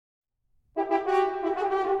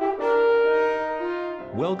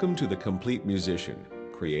Welcome to The Complete Musician,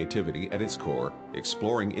 creativity at its core,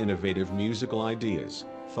 exploring innovative musical ideas,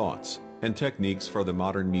 thoughts, and techniques for the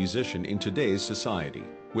modern musician in today's society,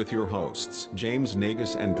 with your hosts, James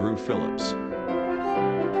Nagus and Drew Phillips.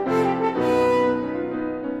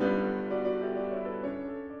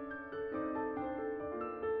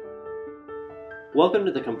 Welcome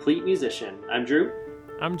to The Complete Musician. I'm Drew.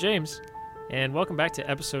 I'm James, and welcome back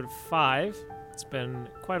to episode 5. It's been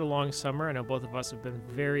quite a long summer. I know both of us have been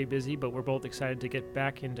very busy, but we're both excited to get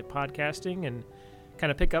back into podcasting and kind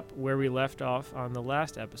of pick up where we left off on the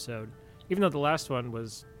last episode, even though the last one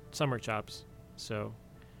was summer chops. So,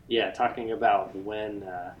 yeah, talking about when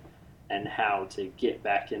and how to get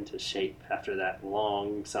back into shape after that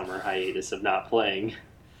long summer hiatus of not playing.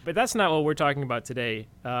 But that's not what we're talking about today.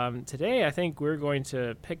 Today, I think we're going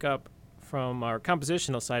to pick up from our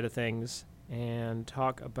compositional side of things and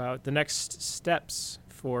talk about the next steps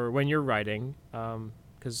for when you're writing.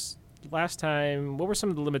 Because last time, what were some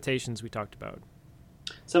of the limitations we talked about?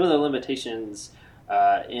 Some of the limitations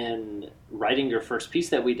in writing your first piece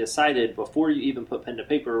that we decided before you even put pen to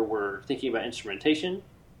paper were thinking about instrumentation,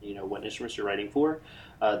 you know, what instruments you're writing for,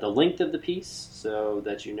 the length of the piece, so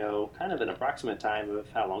that you know kind of an approximate time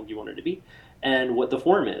of how long you want it to be, and what the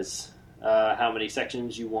form is, how many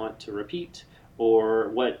sections you want to repeat, or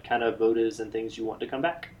what kind of motives and things you want to come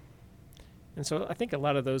back. And so I think a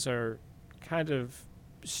lot of those are kind of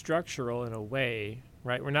structural in a way,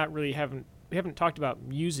 right? We haven't talked about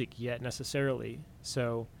music yet necessarily.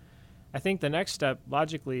 So I think the next step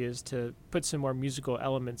logically is to put some more musical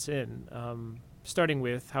elements in, starting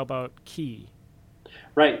with, how about key?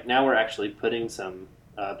 Right, now we're actually putting some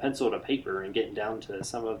pencil to paper and getting down to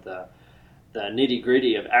some of the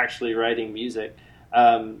nitty-gritty of actually writing music.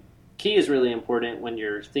 Key is really important when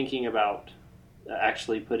you're thinking about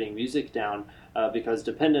actually putting music down, because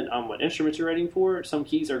dependent on what instruments you're writing for, some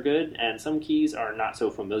keys are good and some keys are not so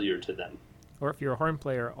familiar to them. Or if you're a horn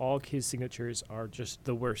player, all key signatures are just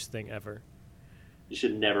the worst thing ever. You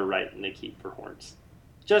should never write in a key for horns.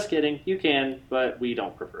 Just kidding, you can, but we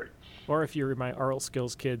don't prefer it. Or if you're my aural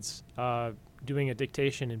skills kids, doing a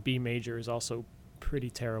dictation in B major is also pretty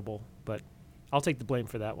terrible, but I'll take the blame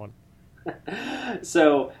for that one.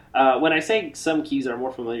 So when I say some keys are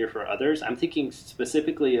more familiar for others, I'm thinking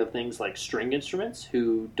specifically of things like string instruments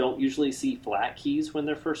who don't usually see flat keys when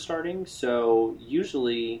they're first starting. So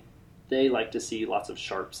usually they like to see lots of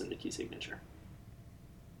sharps in the key signature.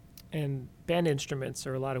 And band instruments,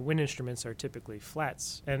 or a lot of wind instruments, are typically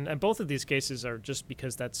flats. And both of these cases are just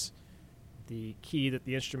because that's the key that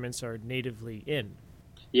the instruments are natively in.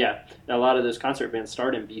 Yeah, a lot of those concert bands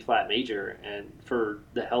start in B-flat major, and for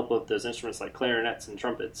the help of those instruments like clarinets and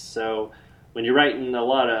trumpets. So when you're writing a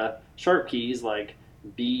lot of sharp keys like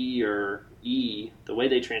B or E, the way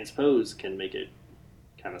they transpose can make it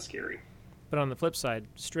kind of scary. But on the flip side,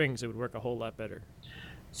 strings, it would work a whole lot better.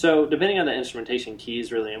 So depending on the instrumentation, key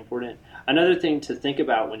is really important. Another thing to think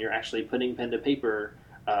about when you're actually putting pen to paper,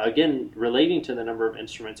 again, relating to the number of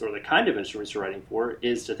instruments or the kind of instruments you're writing for,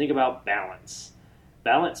 is to think about balance.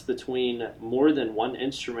 Balance between more than one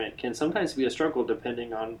instrument can sometimes be a struggle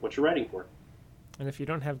depending on what you're writing for. And if you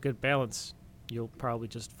don't have good balance, you'll probably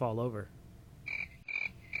just fall over.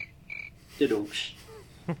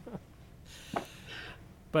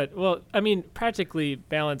 But, well, I mean, practically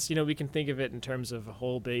balance, we can think of it in terms of a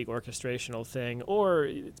whole big orchestrational thing, or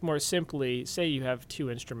it's more simply, say you have two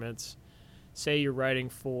instruments. Say you're writing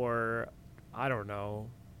for, I don't know,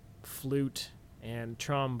 flute and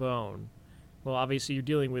trombone. Well, obviously you're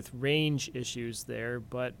dealing with range issues there,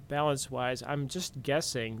 but balance-wise, I'm just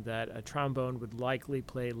guessing that a trombone would likely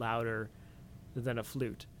play louder than a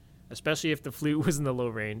flute, especially if the flute was in the low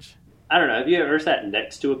range. I don't know, have you ever sat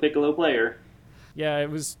next to a piccolo player? Yeah,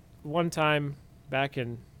 it was one time back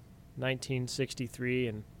in 1963,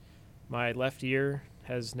 and my left ear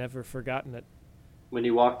has never forgotten it. When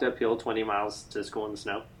you walked uphill 20 miles to school in the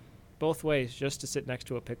snow? Both ways, just to sit next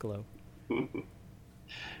to a piccolo.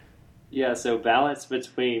 Yeah, so balance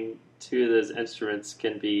between two of those instruments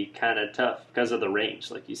can be kind of tough because of the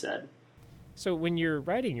range, like you said. So when you're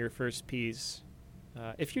writing your first piece,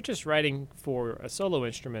 if you're just writing for a solo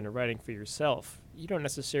instrument or writing for yourself, you don't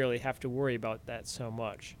necessarily have to worry about that so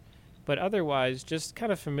much. But otherwise, just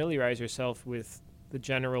kind of familiarize yourself with the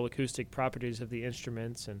general acoustic properties of the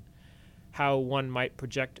instruments and how one might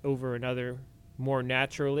project over another more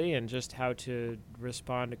naturally, and just how to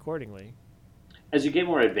respond accordingly. As you get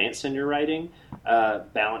more advanced in your writing,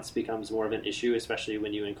 balance becomes more of an issue, especially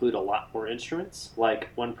when you include a lot more instruments. Like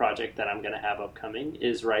one project that I'm going to have upcoming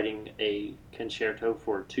is writing a concerto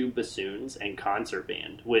for two bassoons and concert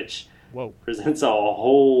band, which Whoa. presents a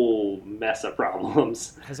whole mess of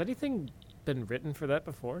problems. Has anything been written for that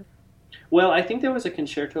before? Well, I think there was a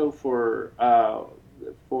concerto for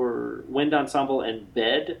wind ensemble and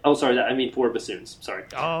bed. Oh, sorry, I mean for bassoons. Sorry.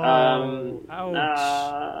 Ouch.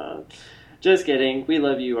 Just kidding. We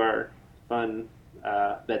love you, our fun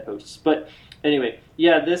bedposts. But anyway,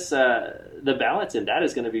 yeah, this the balance in that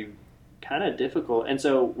is going to be kind of difficult. And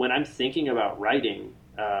so when I'm thinking about writing,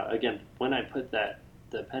 again, when I put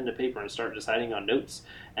the pen to paper and start deciding on notes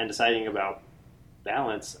and deciding about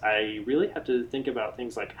balance, I really have to think about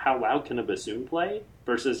things like how loud can a bassoon play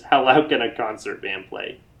versus how loud can a concert band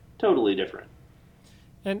play. Totally different.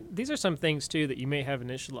 And these are some things, too, that you may have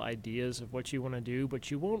initial ideas of what you want to do,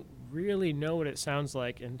 but you won't really know what it sounds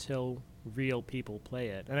like until real people play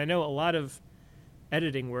it. And I know a lot of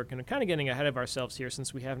editing work, and I'm kind of getting ahead of ourselves here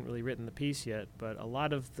since we haven't really written the piece yet, but a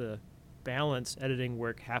lot of the balance editing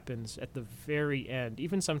work happens at the very end,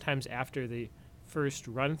 even sometimes after the first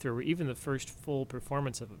run-through or even the first full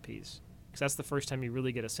performance of a piece, because that's the first time you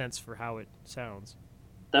really get a sense for how it sounds.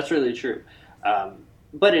 That's really true.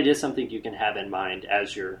 But it is something you can have in mind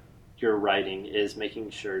as you're writing, is making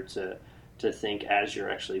sure to think as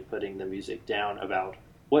you're actually putting the music down about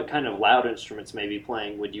what kind of loud instruments may be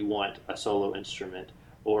playing. Would you want a solo instrument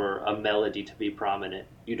or a melody to be prominent?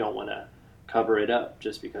 You don't want to cover it up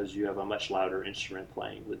just because you have a much louder instrument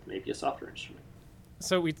playing with maybe a softer instrument.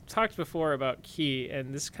 So we talked before about key,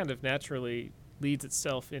 and this kind of naturally leads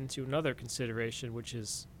itself into another consideration, which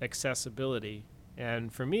is accessibility.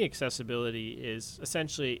 And for me, accessibility is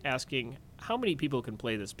essentially asking how many people can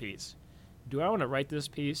play this piece. Do I want to write this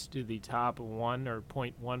piece to the top 1 or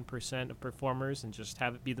 0.1% of performers and just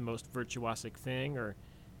have it be the most virtuosic thing? Or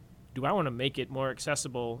do I want to make it more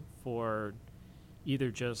accessible for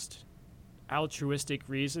either just altruistic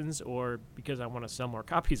reasons or because I want to sell more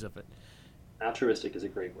copies of it? Altruistic is a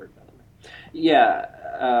great word, by the way.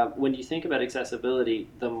 Yeah, when you think about accessibility,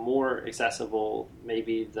 the more accessible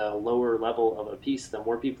maybe the lower level of a piece, the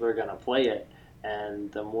more people are going to play it,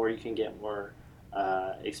 and the more you can get more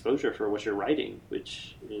exposure for what you're writing,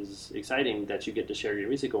 which is exciting that you get to share your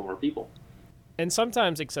music with more people. And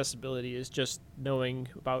sometimes accessibility is just knowing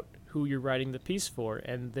about who you're writing the piece for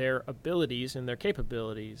and their abilities and their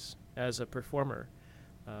capabilities as a performer.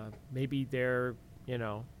 Maybe they're,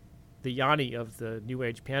 the Yanni of the New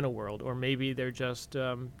Age piano world, or maybe they're just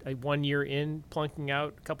 1 year in plunking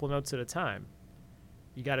out a couple notes at a time.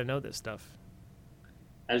 You got to know this stuff.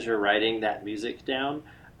 As you're writing that music down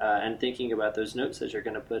and thinking about those notes that you're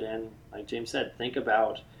going to put in, like James said, think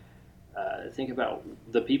about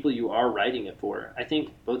the people you are writing it for. I think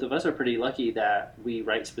both of us are pretty lucky that we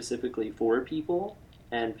write specifically for people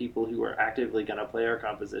and people who are actively going to play our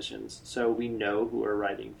compositions, so we know who we're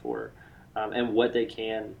writing for and what they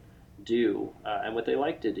can do and what they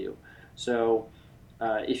like to do. So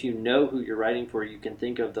if you know who you're writing for, you can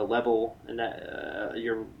think of the level and that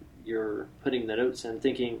you're putting the notes in,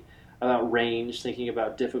 thinking about range, thinking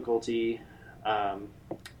about difficulty,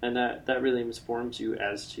 and that really informs you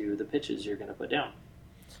as to the pitches you're going to put down.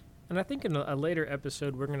 And I think in a later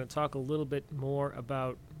episode we're going to talk a little bit more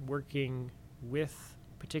about working with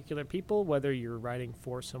particular people, whether you're writing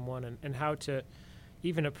for someone, and how to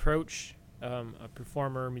even approach a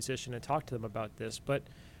performer or musician and talk to them about this. But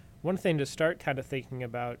one thing to start kind of thinking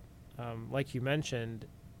about, like you mentioned,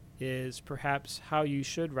 is perhaps how you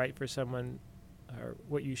should write for someone, or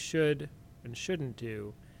what you should and shouldn't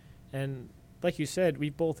do. And like you said,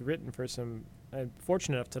 we've both written for some, I'm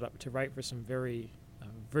fortunate enough to write for some very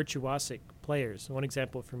virtuosic players. One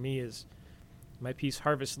example for me is my piece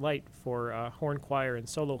Harvest Light for horn choir and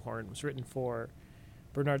solo horn. Was written for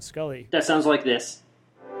Bernard Scully. That sounds like this.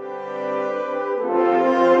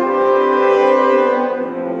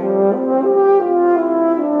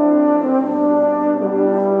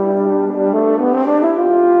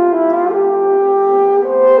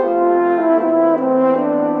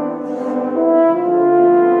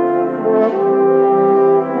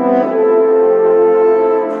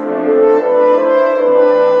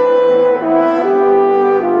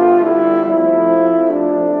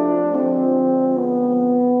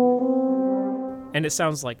 And it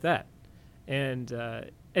sounds like that. And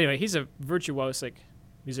anyway, he's a virtuosic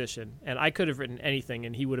musician, and I could have written anything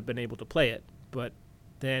and he would have been able to play it, but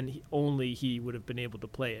then only he would have been able to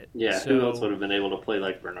play it. Yeah, so, who else would have been able to play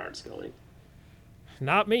like Bernard Scully?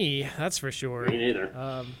 Not me, that's for sure. Me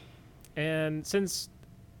neither. And since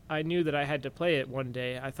I knew that I had to play it one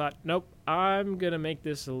day, I thought, nope, I'm going to make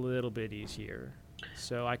this a little bit easier.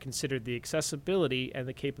 So I considered the accessibility and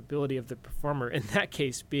the capability of the performer, in that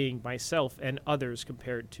case being myself and others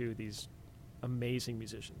compared to these amazing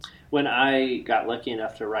musicians. When I got lucky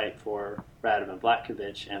enough to write for Radovan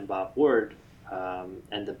Blatkovich and Bob Ward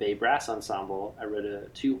and the Bay Brass Ensemble, I wrote a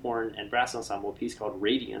 2-horn and brass ensemble piece called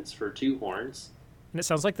Radiance for 2 horns. And it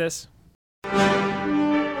sounds like this.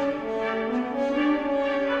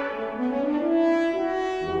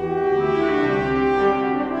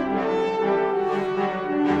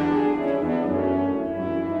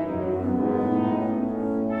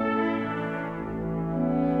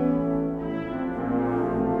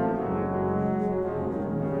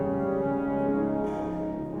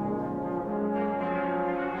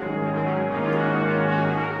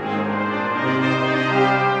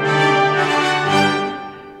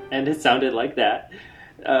 And it sounded like that.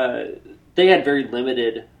 They had very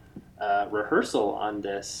limited rehearsal on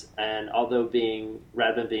this, and although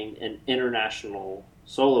Radovan being an international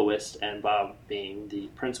soloist and Bob being the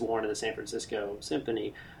principal horn of the San Francisco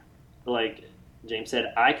Symphony, like James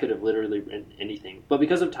said, I could have literally written anything. But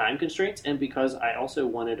because of time constraints, and because I also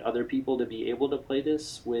wanted other people to be able to play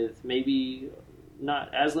this with maybe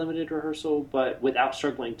not as limited rehearsal, but without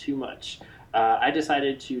struggling too much, I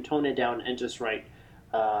decided to tone it down and just write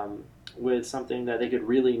with something that they could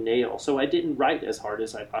really nail. So I didn't write as hard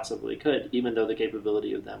as I possibly could, even though the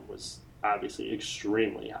capability of them was obviously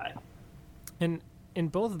extremely high. And in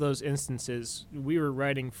both of those instances, we were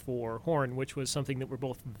writing for horn, which was something that we're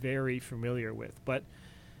both very familiar with. But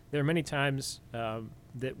there are many times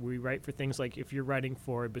that we write for things like, if you're writing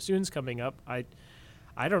for bassoons coming up,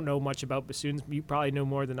 I don't know much about bassoons. You probably know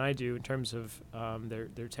more than I do in terms of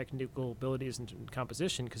their technical abilities and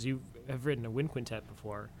composition, because you have written a wind quintet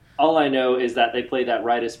before. All I know is that they play that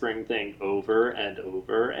Rite of Spring thing over and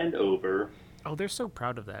over and over. Oh, they're so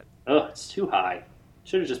proud of that. Oh, it's too high.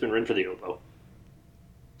 Should have just been written for the oboe.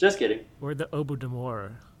 Just kidding. Or the oboe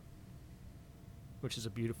d'amore, which is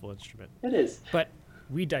a beautiful instrument. It is. But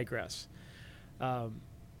we digress.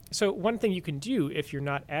 So one thing you can do if you're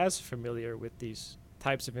not as familiar with these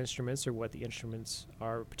types of instruments or what the instruments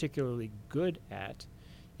are particularly good at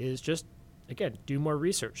is just, again, do more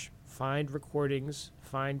research. Find recordings,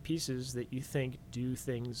 find pieces that you think do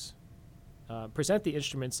things, present the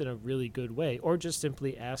instruments in a really good way, or just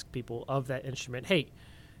simply ask people of that instrument, hey,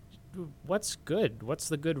 what's good? What's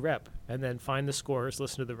the good rep? And then find the scores,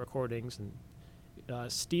 listen to the recordings, and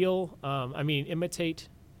imitate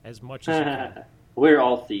as much as you can. We're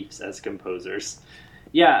all thieves as composers.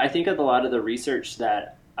 Yeah, I think a lot of the research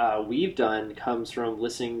that we've done comes from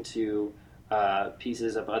listening to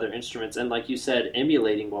pieces of other instruments, and like you said,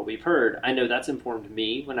 emulating what we've heard. I know that's informed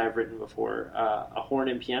me when I've written before. A horn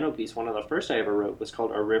and piano piece, one of the first I ever wrote, was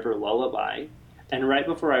called A River Lullaby. And right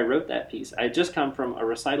before I wrote that piece, I had just come from a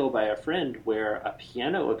recital by a friend where a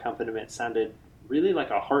piano accompaniment sounded really like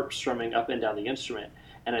a harp strumming up and down the instrument.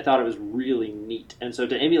 And I thought it was really neat. And so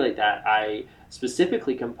to emulate that, I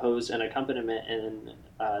specifically composed an accompaniment in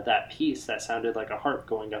that piece that sounded like a harp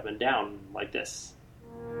going up and down like this.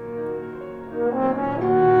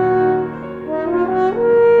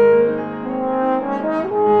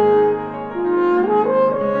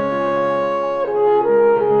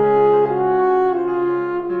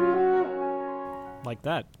 Like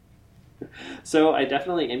that. So I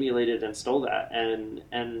definitely emulated and stole that, and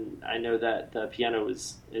I know that the piano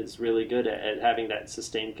is really good at having that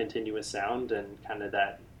sustained continuous sound and kind of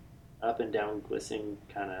that up and down glissing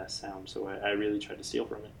kind of sound, so I really tried to steal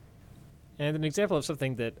from it. And an example of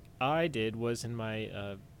something that I did was in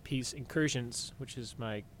my piece Incursions, which is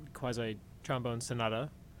my quasi-trombone sonata.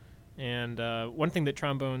 And one thing that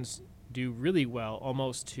trombones do really well,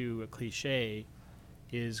 almost to a cliche,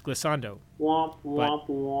 is glissando. Womp, womp,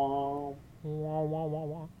 womp. Wah, wah, wah,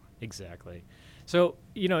 wah. Exactly. So,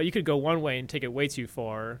 you could go one way and take it way too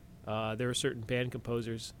far. There are certain band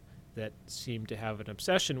composers that seem to have an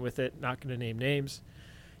obsession with it. Not going to name names.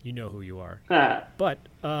 You know who you are. But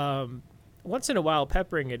once in a while,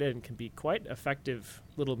 peppering it in can be quite effective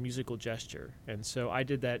little musical gesture. And so I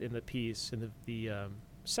did that in the piece. In the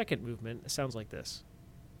second movement, it sounds like this.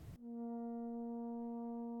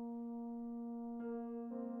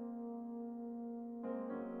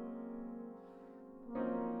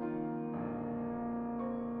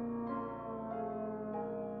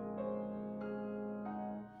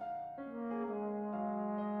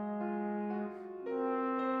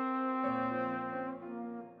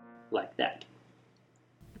 Like that.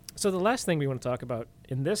 So the last thing we want to talk about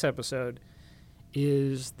in this episode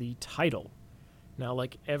is the title. Now,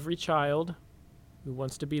 like every child who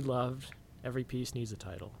wants to be loved, every piece needs a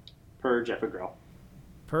title. Per Jeff Agrell.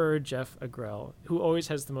 Per Jeff Agrell, who always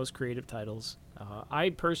has the most creative titles.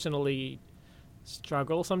 I personally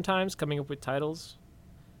struggle sometimes coming up with titles.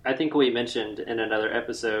 I think we mentioned in another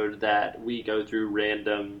episode that we go through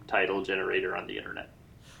random title generator on the internet.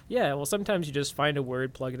 Yeah, well, sometimes you just find a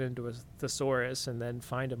word, plug it into a thesaurus, and then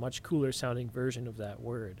find a much cooler sounding version of that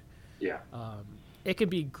word. Yeah. It can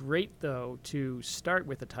be great, though, to start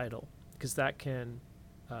with a title, because that can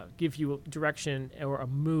give you a direction or a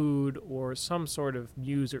mood or some sort of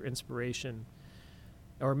muse or inspiration.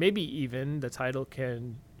 Or maybe even the title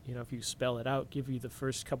can, if you spell it out, give you the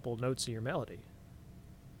first couple notes of your melody.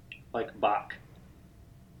 Like Bach.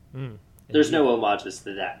 There's no homages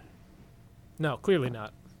to that. No, clearly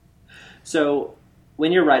not. So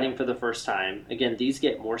when you're writing for the first time, again, these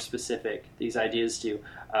get more specific, these ideas do,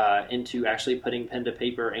 into actually putting pen to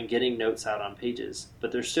paper and getting notes out on pages.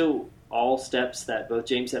 But there's still all steps that both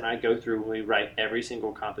James and I go through when we write every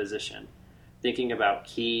single composition. Thinking about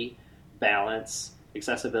key, balance,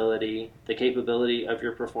 accessibility, the capability of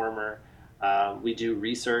your performer. We do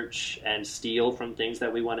research and steal from things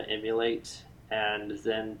that we want to emulate, and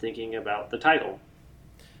then thinking about the title.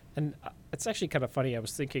 And it's actually kind of funny. I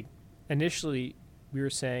was thinking, initially we were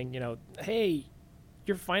saying, hey,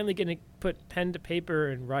 you're finally going to put pen to paper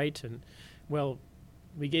and write. And, well,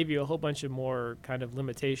 we gave you a whole bunch of more kind of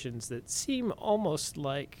limitations that seem almost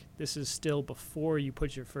like this is still before you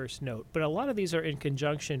put your first note. But a lot of these are in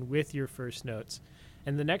conjunction with your first notes.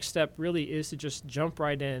 And the next step really is to just jump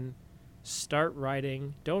right in, start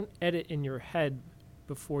writing. Don't edit in your head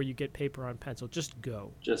before you get paper on pencil. Just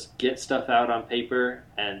go. Just get stuff out on paper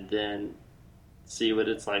and then see what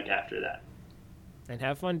it's like after that. And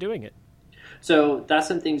have fun doing it. So that's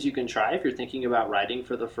some things you can try if you're thinking about writing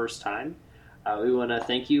for the first time. We want to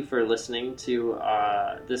thank you for listening to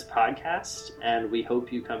this podcast, and we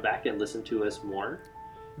hope you come back and listen to us more.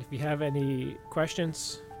 If you have any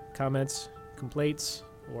questions, comments, complaints,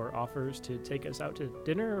 or offers to take us out to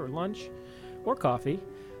dinner or lunch or coffee,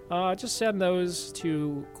 just send those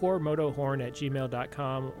to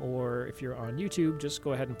coremotohorn@gmail.com, or if you're on YouTube, just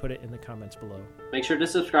go ahead and put it in the comments below. Make sure to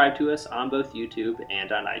subscribe to us on both YouTube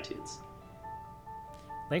and on iTunes.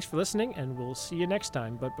 Thanks for listening, and we'll see you next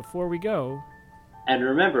time. But before we go... And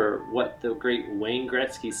remember what the great Wayne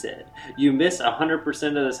Gretzky said. You miss 100%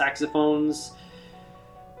 of the saxophones.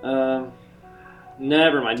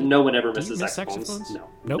 Never mind. No one ever misses saxophones. No,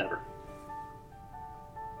 nope. Never.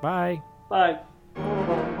 Bye. Bye.